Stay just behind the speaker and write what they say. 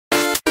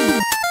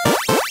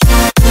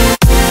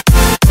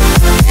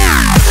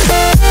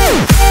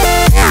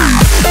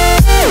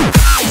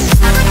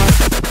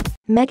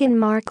Meghan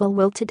Markle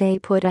will today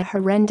put a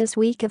horrendous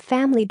week of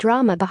family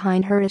drama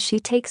behind her as she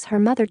takes her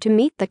mother to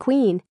meet the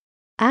Queen.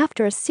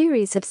 After a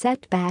series of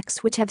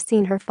setbacks which have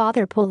seen her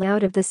father pull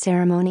out of the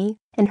ceremony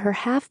and her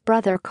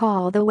half-brother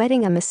call the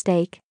wedding a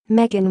mistake,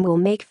 Meghan will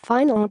make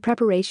final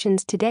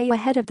preparations today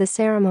ahead of the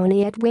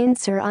ceremony at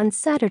Windsor on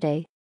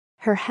Saturday.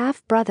 Her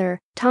half-brother,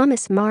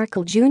 Thomas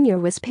Markle Jr.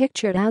 was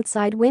pictured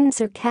outside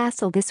Windsor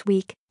Castle this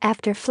week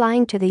after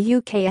flying to the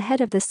UK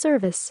ahead of the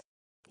service.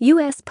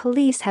 US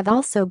police have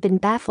also been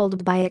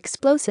baffled by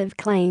explosive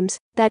claims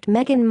that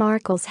Meghan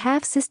Markle's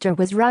half-sister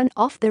was run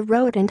off the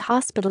road and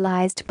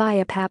hospitalized by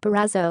a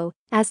paparazzo,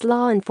 as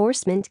law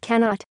enforcement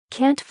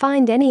can't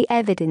find any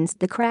evidence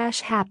the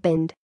crash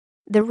happened.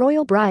 The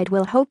royal bride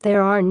will hope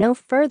there are no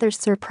further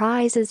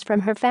surprises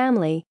from her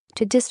family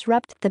to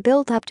disrupt the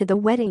build-up to the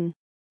wedding.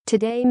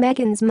 Today,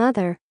 Meghan's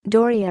mother,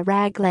 Doria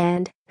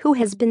Ragland, who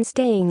has been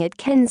staying at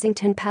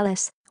Kensington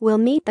Palace, will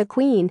meet the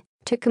Queen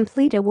to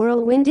complete a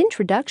whirlwind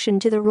introduction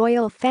to the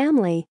royal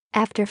family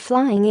after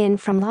flying in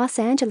from Los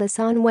Angeles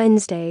on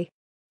Wednesday.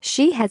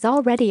 She has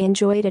already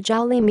enjoyed a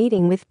jolly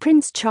meeting with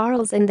Prince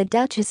Charles and the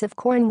Duchess of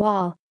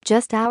Cornwall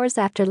just hours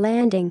after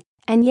landing,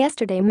 and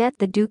yesterday met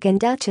the Duke and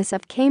Duchess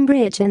of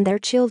Cambridge and their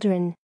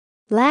children.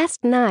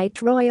 Last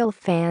night, royal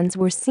fans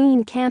were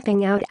seen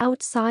camping out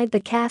outside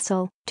the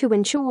castle to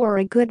ensure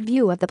a good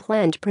view of the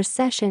planned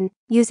procession,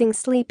 using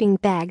sleeping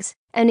bags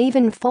and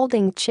even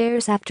folding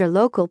chairs after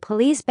local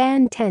police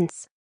banned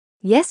tents.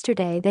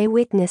 Yesterday, they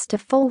witnessed a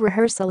full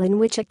rehearsal in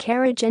which a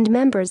carriage and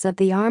members of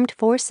the armed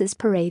forces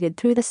paraded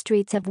through the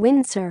streets of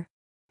Windsor.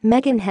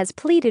 Meghan has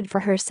pleaded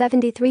for her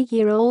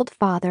 73-year-old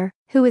father,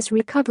 who is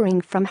recovering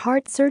from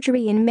heart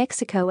surgery in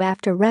Mexico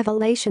after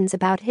revelations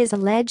about his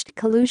alleged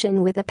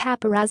collusion with a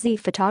paparazzi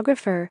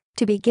photographer,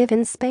 to be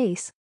given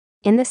space.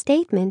 In the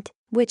statement,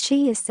 which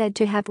she is said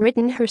to have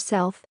written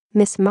herself,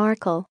 Miss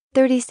Markle,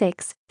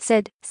 36,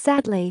 said,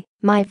 "Sadly,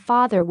 my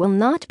father will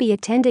not be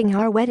attending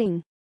our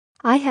wedding.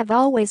 I have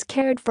always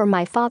cared for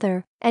my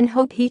father and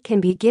hope he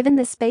can be given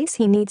the space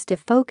he needs to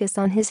focus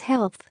on his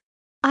health.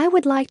 I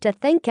would like to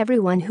thank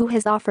everyone who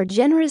has offered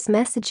generous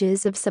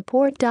messages of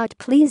support.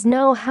 Please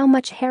know how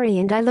much Harry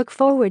and I look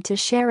forward to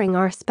sharing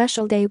our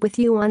special day with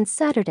you on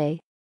Saturday."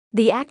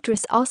 The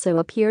actress also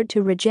appeared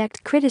to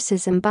reject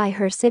criticism by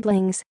her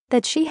siblings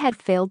that she had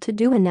failed to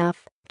do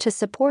enough to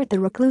support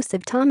the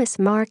reclusive Thomas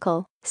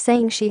Markle,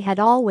 saying she had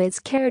always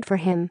cared for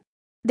him.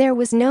 There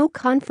was no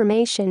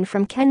confirmation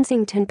from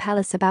Kensington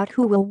Palace about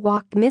who will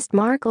walk Miss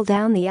Markle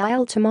down the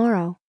aisle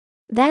tomorrow.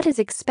 That is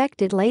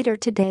expected later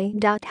today.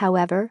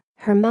 However,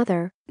 her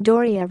mother,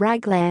 Doria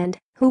Ragland,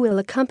 who will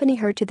accompany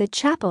her to the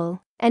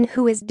chapel and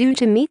who is due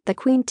to meet the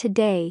Queen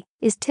today,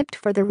 is tipped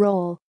for the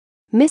role.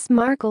 Miss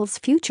Markle's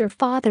future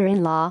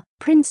father-in-law,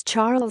 Prince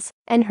Charles,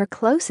 and her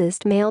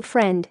closest male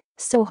friend,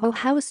 Soho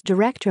House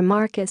director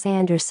Marcus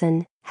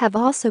Anderson, have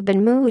also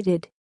been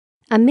mooted.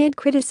 Amid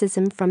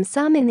criticism from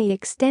some in the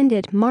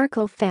extended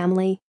Markle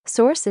family,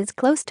 sources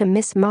close to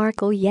Miss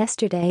Markle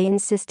yesterday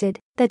insisted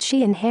that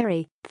she and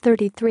Harry,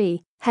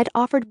 33, had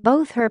offered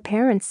both her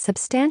parents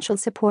substantial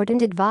support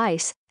and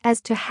advice as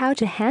to how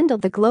to handle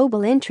the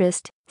global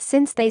interest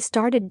since they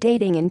started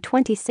dating in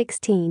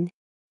 2016.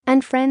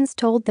 And friends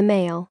told the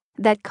Mail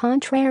that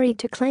contrary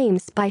to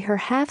claims by her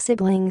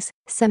half-siblings,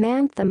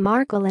 Samantha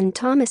Markle and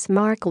Thomas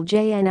Markle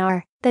Jr.,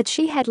 that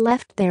she had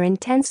left their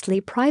intensely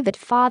private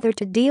father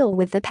to deal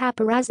with the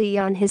paparazzi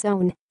on his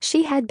own,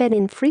 she had been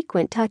in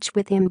frequent touch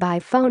with him by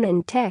phone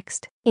and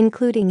text,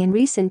 including in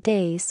recent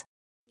days.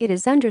 It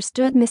is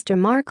understood Mr.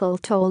 Markle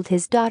told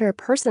his daughter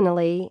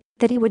personally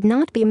that he would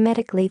not be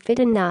medically fit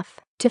enough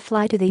to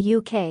fly to the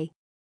UK.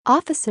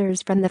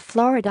 Officers from the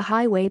Florida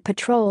Highway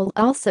Patrol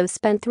also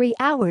spent 3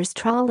 hours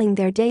trawling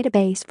their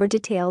database for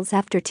details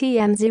after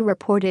TMZ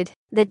reported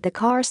that the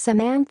car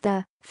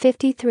Samantha,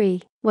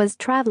 53, was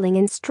traveling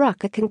in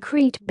struck a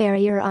concrete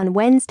barrier on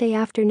Wednesday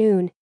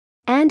afternoon.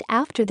 And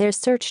after their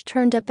search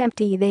turned up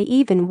empty, they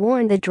even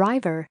warned the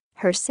driver,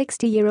 her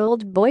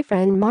 60-year-old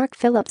boyfriend Mark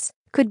Phillips,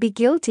 could be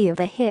guilty of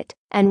a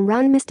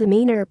hit-and-run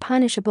misdemeanor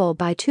punishable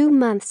by 2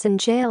 months in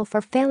jail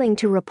for failing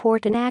to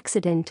report an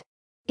accident.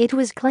 It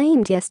was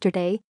claimed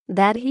yesterday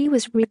that he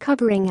was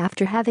recovering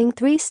after having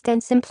 3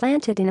 stents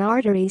implanted in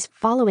arteries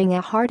following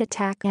a heart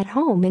attack at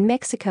home in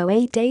Mexico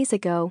 8 days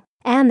ago,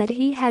 and that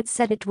he had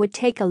said it would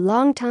take a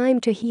long time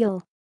to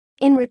heal.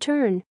 In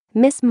return,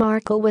 Miss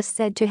Markle was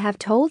said to have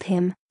told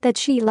him that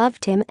she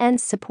loved him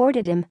and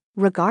supported him,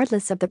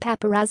 regardless of the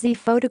paparazzi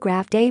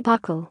photograph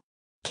debacle.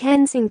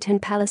 Kensington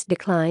Palace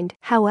declined,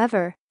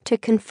 however, to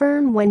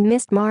confirm when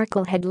Miss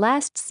Markle had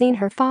last seen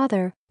her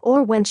father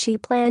or when she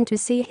planned to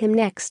see him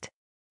next.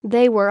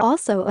 They were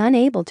also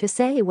unable to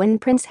say when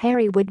Prince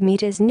Harry would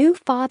meet his new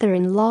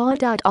father-in-law.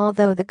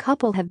 Although the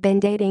couple have been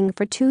dating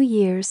for 2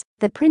 years,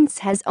 the prince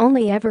has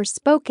only ever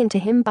spoken to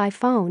him by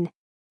phone.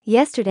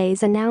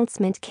 Yesterday's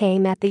announcement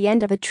came at the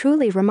end of a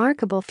truly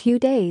remarkable few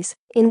days,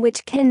 in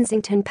which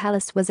Kensington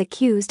Palace was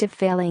accused of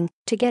failing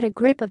to get a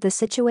grip of the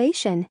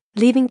situation,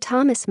 leaving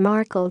Thomas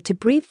Markle to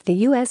brief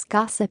the US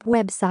gossip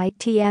website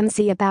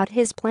TMZ about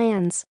his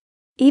plans.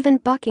 Even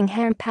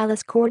Buckingham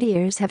Palace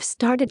courtiers have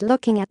started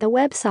looking at the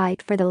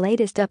website for the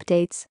latest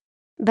updates.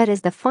 But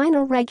as the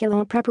final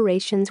regular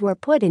preparations were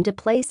put into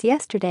place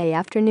yesterday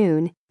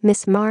afternoon,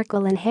 Miss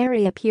Markle and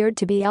Harry appeared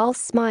to be all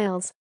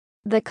smiles.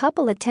 The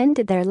couple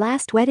attended their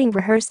last wedding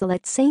rehearsal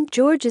at St.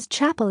 George's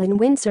Chapel in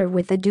Windsor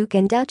with the Duke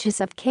and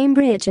Duchess of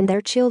Cambridge and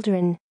their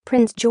children,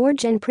 Prince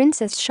George and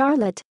Princess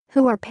Charlotte,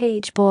 who are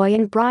page boy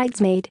and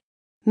bridesmaid.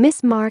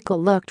 Miss Markle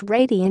looked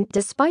radiant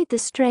despite the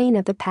strain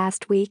of the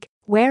past week,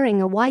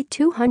 wearing a white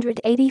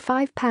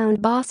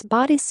 £285 Boss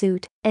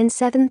bodysuit and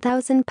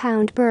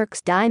 £7,000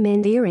 Birks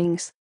diamond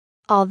earrings.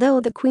 Although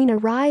the Queen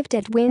arrived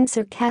at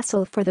Windsor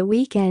Castle for the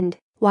weekend,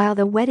 while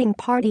the wedding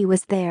party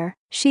was there,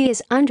 she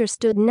is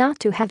understood not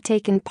to have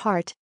taken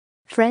part.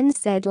 Friends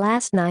said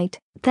last night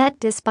that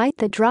despite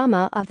the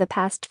drama of the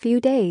past few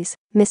days,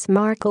 Miss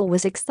Markle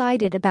was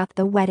excited about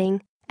the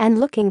wedding and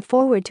looking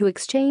forward to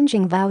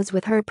exchanging vows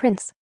with her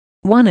prince.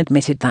 One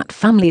admitted that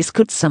families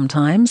could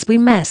sometimes be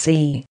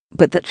messy,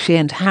 but that she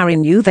and Harry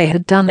knew they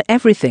had done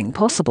everything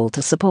possible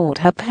to support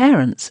her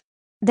parents.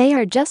 They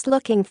are just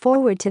looking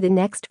forward to the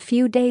next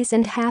few days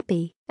and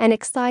happy and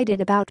excited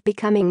about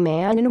becoming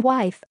man and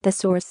wife, the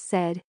source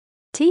said.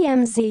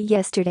 TMZ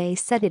yesterday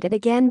said it had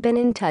again been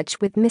in touch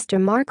with Mr.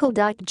 Markle.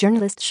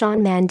 Journalist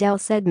Sean Mandel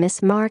said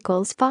Miss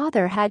Markle's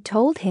father had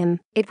told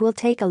him it will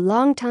take a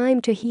long time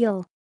to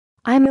heal.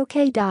 "I'm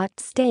okay.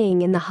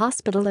 Staying in the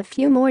hospital a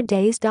few more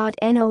days. Not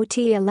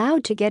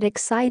allowed to get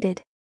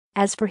excited."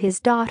 As for his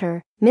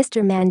daughter,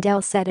 Mr.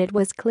 Mandel said it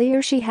was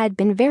clear she had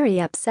been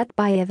very upset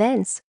by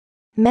events.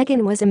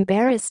 Meghan was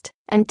embarrassed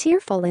and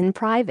tearful in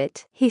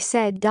private, he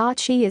said.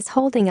 "She is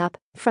holding up,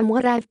 from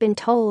what I've been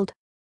told.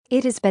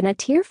 It has been a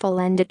tearful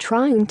and a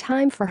trying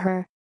time for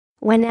her."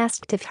 When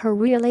asked if her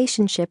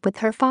relationship with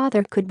her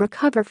father could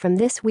recover from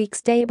this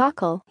week's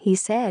debacle, he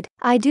said,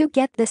 "I do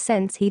get the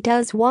sense he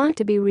does want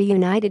to be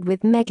reunited with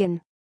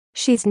Meghan.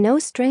 She's no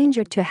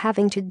stranger to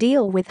having to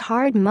deal with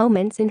hard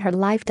moments in her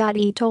life."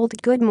 He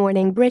told Good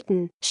Morning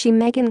Britain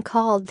Meghan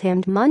called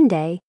him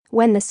Monday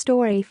when the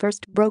story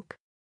first broke.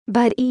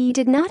 But he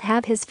did not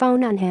have his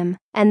phone on him,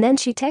 and then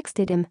she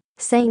texted him,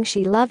 saying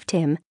she loved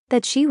him,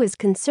 that she was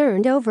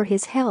concerned over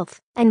his health,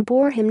 and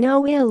bore him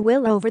no ill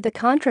will over the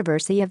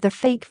controversy of the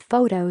fake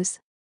photos.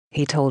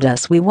 "He told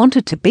us we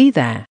wanted to be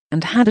there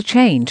and had a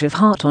change of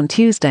heart on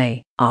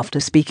Tuesday after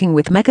speaking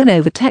with Meghan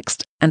over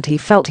text, and he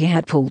felt he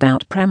had pulled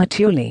out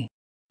prematurely.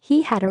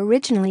 He had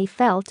originally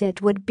felt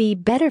it would be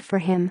better for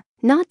him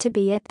not to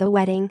be at the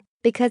wedding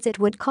because it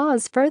would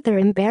cause further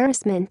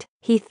embarrassment,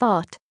 he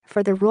thought,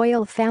 for the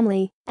royal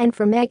family and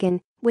for Meghan,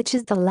 which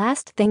is the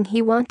last thing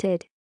he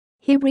wanted.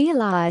 He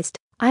realized,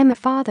 I'm a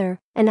father,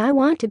 and I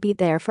want to be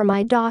there for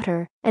my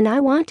daughter, and I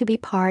want to be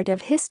part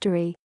of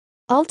history.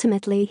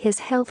 Ultimately, his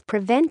health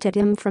prevented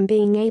him from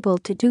being able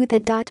to do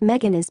that.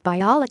 Meghan is by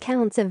all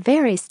accounts a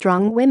very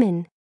strong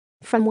woman.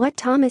 From what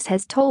Thomas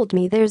has told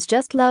me, there's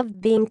just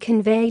love being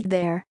conveyed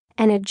there,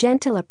 and a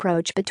gentle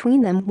approach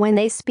between them when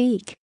they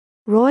speak.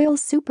 Royal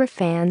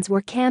superfans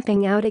were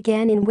camping out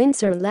again in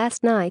Windsor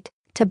last night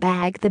to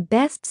bag the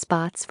best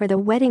spots for the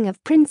wedding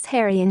of Prince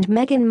Harry and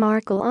Meghan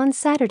Markle on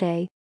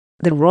Saturday.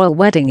 The royal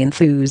wedding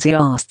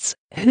enthusiasts,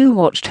 who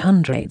watched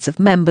hundreds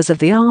of members of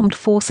the armed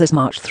forces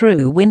march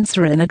through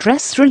Windsor in a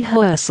dress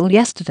rehearsal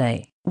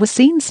yesterday, were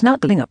seen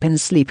snuggling up in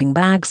sleeping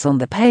bags on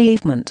the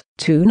pavement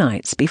 2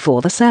 nights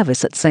before the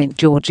service at St.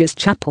 George's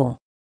Chapel.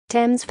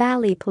 Thames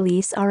Valley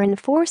Police are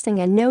enforcing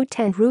a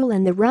no-tent rule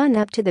in the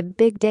run-up to the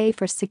big day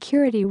for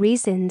security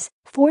reasons,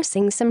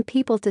 forcing some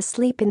people to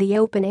sleep in the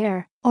open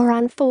air or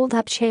on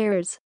fold-up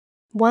chairs.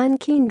 One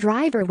keen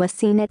driver was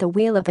seen at the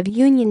wheel of a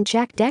Union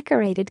Jack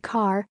decorated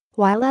car,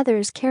 while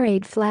others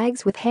carried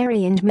flags with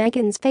Harry and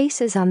Meghan's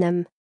faces on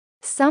them.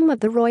 Some of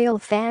the royal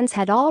fans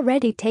had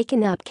already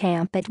taken up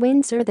camp at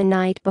Windsor the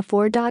night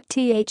before.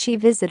 The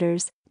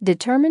visitors,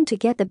 determined to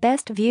get the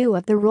best view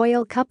of the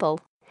royal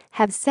couple,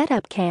 have set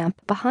up camp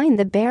behind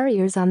the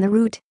barriers on the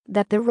route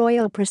that the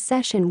royal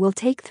procession will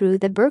take through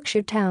the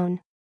Berkshire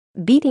town.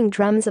 Beating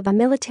drums of a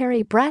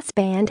military brass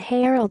band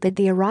heralded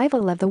the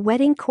arrival of the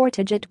wedding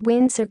cortege at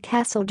Windsor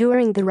Castle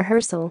during the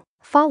rehearsal,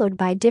 followed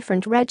by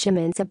different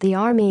regiments of the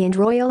Army and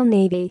Royal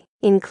Navy,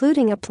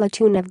 including a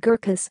platoon of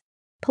Gurkhas.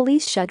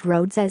 Police shut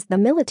roads as the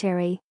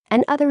military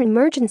and other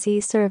emergency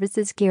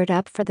services geared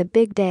up for the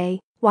big day,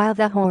 while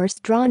the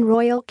horse-drawn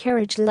royal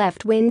carriage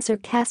left Windsor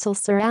Castle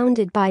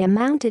surrounded by a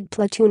mounted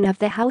platoon of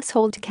the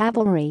household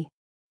cavalry.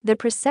 The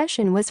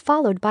procession was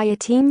followed by a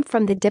team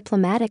from the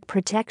Diplomatic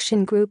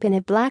Protection Group in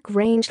a black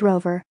Range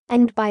Rover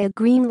and by a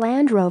green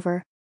Land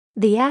Rover.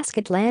 The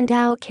Ascot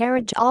Landau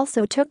carriage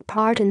also took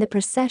part in the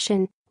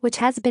procession, which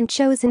has been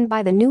chosen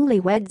by the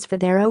newlyweds for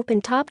their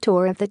open-top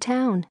tour of the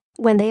town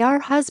when they are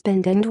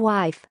husband and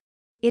wife.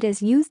 It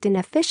is used in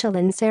official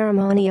and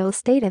ceremonial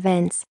state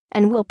events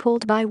and will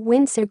pulled by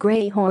Windsor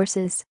Grey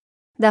horses.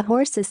 The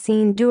horses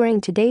seen during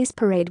today's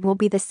parade will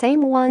be the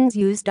same ones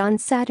used on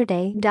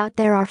Saturday.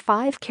 There are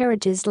 5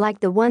 carriages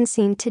like the one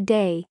seen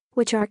today,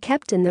 which are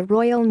kept in the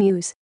Royal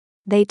Mews.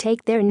 They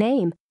take their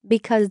name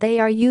because they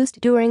are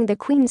used during the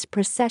Queen's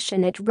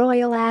procession at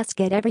Royal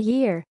Ascot every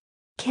year.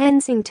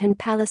 Kensington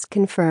Palace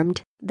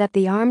confirmed that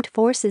the armed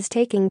forces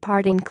taking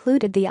part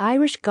included the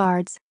Irish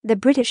Guards, the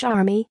British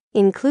Army,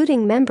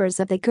 including members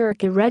of the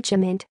Gurkha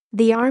Regiment,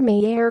 the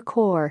Army Air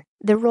Corps,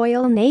 the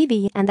Royal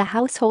Navy and the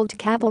Household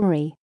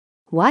Cavalry.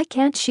 Why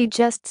can't she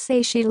just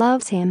say she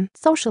loves him?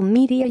 Social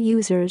media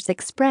users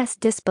expressed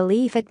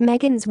disbelief at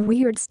Meghan's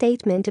weird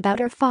statement about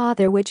her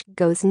father, which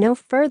goes no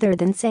further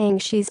than saying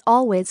she's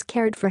always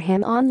cared for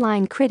him.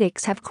 Online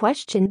critics have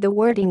questioned the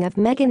wording of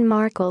Meghan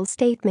Markle's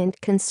statement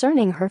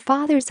concerning her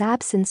father's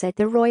absence at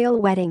the royal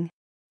wedding.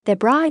 The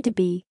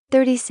bride-to-be,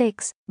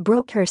 36,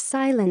 broke her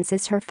silence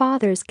as her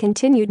father's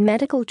continued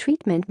medical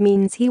treatment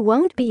means he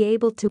won't be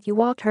able to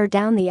walk her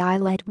down the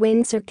aisle at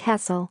Windsor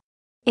Castle.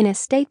 In a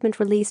statement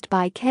released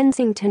by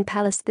Kensington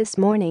Palace this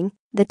morning,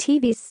 the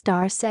TV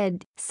star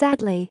said,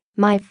 "Sadly,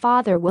 my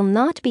father will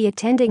not be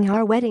attending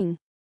our wedding.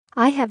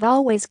 I have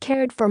always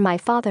cared for my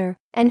father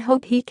and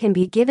hope he can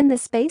be given the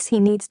space he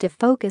needs to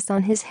focus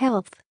on his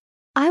health.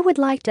 I would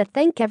like to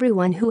thank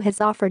everyone who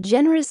has offered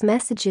generous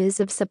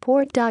messages of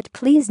support.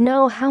 Please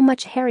know how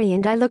much Harry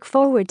and I look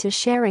forward to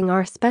sharing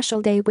our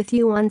special day with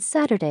you on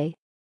Saturday."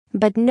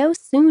 But no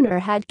sooner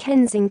had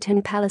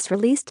Kensington Palace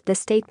released the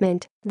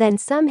statement than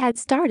some had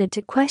started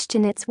to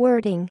question its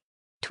wording.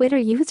 Twitter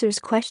users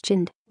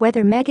questioned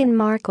whether Meghan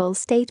Markle's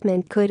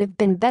statement could have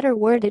been better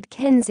worded.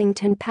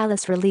 Kensington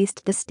Palace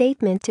released the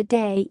statement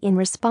today in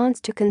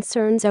response to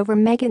concerns over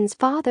Meghan's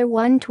father.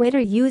 One Twitter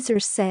user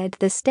said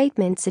the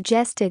statement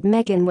suggested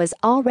Meghan was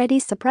already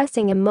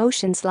suppressing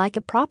emotions like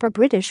a proper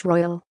British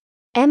royal.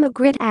 Emma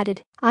Grid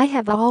added, "I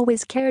have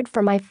always cared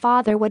for my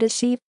father. What is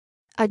she?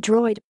 A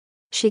droid?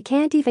 She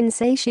can't even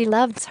say she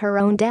loves her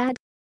own dad."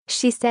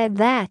 She said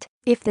that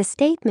if the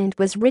statement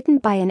was written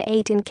by an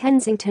aide in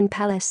Kensington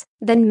Palace,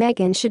 then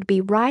Meghan should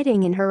be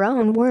writing in her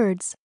own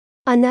words.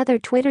 Another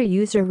Twitter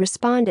user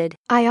responded,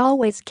 "I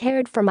always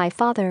cared for my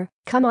father.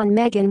 Come on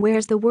Meghan,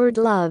 where's the word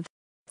love?"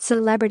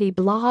 Celebrity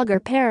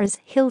blogger Paris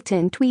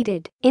Hilton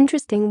tweeted,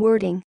 "Interesting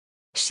wording.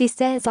 She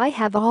says I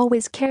have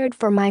always cared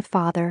for my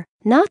father,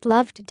 not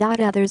loved."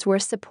 Others were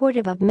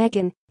supportive of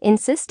Meghan,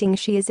 insisting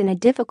she is in a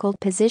difficult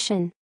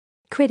position.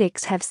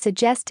 Critics have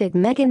suggested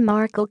Meghan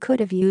Markle could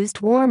have used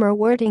warmer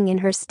wording in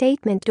her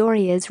statement.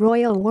 Doria's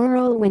royal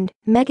whirlwind.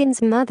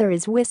 Meghan's mother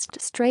is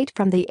whisked straight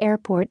from the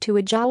airport to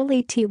a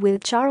jolly tea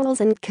with Charles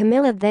and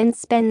Camilla, then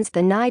spends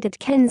the night at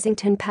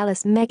Kensington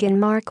Palace. Meghan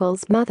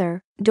Markle's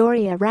mother,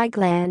 Doria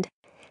Ragland,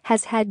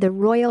 has had the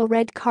royal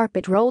red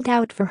carpet rolled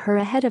out for her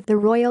ahead of the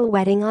royal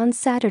wedding on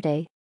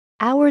Saturday.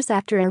 Hours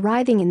after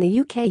arriving in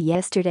the UK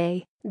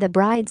yesterday, the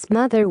bride's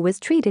mother was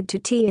treated to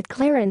tea at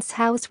Clarence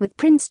House with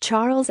Prince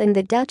Charles and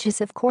the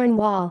Duchess of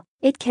Cornwall,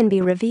 it can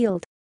be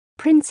revealed.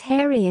 Prince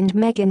Harry and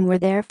Meghan were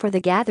there for the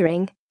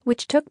gathering,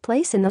 which took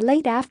place in the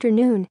late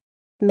afternoon.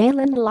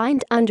 Mail Online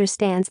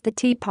understands the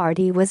tea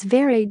party was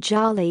very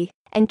jolly,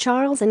 and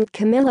Charles and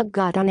Camilla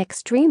got on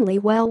extremely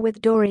well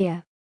with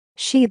Doria.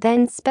 She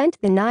then spent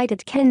the night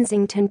at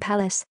Kensington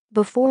Palace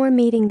before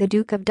meeting the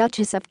Duke and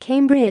Duchess of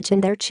Cambridge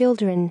and their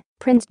children,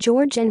 Prince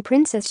George and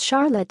Princess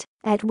Charlotte,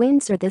 at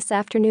Windsor this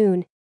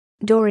afternoon.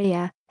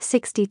 Doria,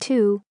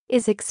 62,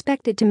 is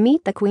expected to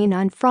meet the Queen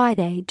on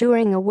Friday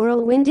during a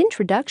whirlwind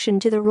introduction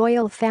to the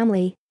royal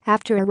family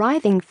after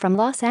arriving from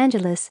Los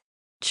Angeles.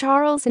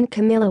 Charles and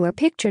Camilla were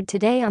pictured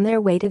today on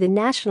their way to the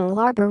National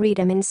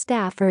Arboretum in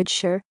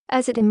Staffordshire.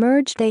 As it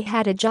emerged, they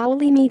had a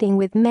jolly meeting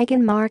with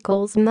Meghan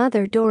Markle's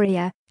mother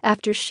Doria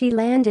after she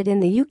landed in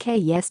the UK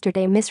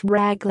yesterday. Miss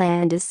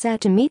Ragland is set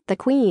to meet the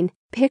Queen,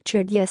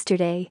 pictured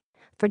yesterday,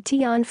 for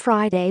tea on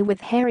Friday with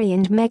Harry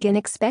and Meghan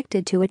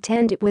expected to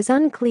attend. It was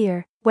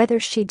unclear whether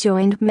she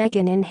joined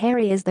Meghan and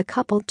Harry as the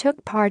couple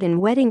took part in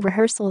wedding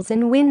rehearsals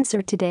in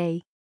Windsor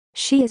today.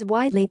 She is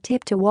widely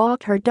tipped to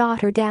walk her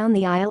daughter down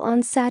the aisle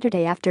on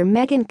Saturday after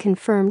Meghan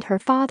confirmed her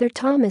father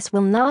Thomas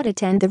will not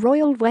attend the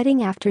royal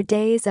wedding after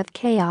days of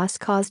chaos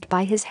caused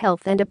by his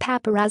health and a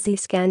paparazzi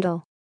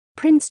scandal.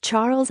 Prince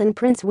Charles and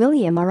Prince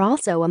William are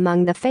also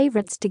among the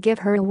favorites to give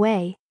her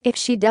away if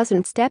she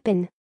doesn't step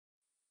in.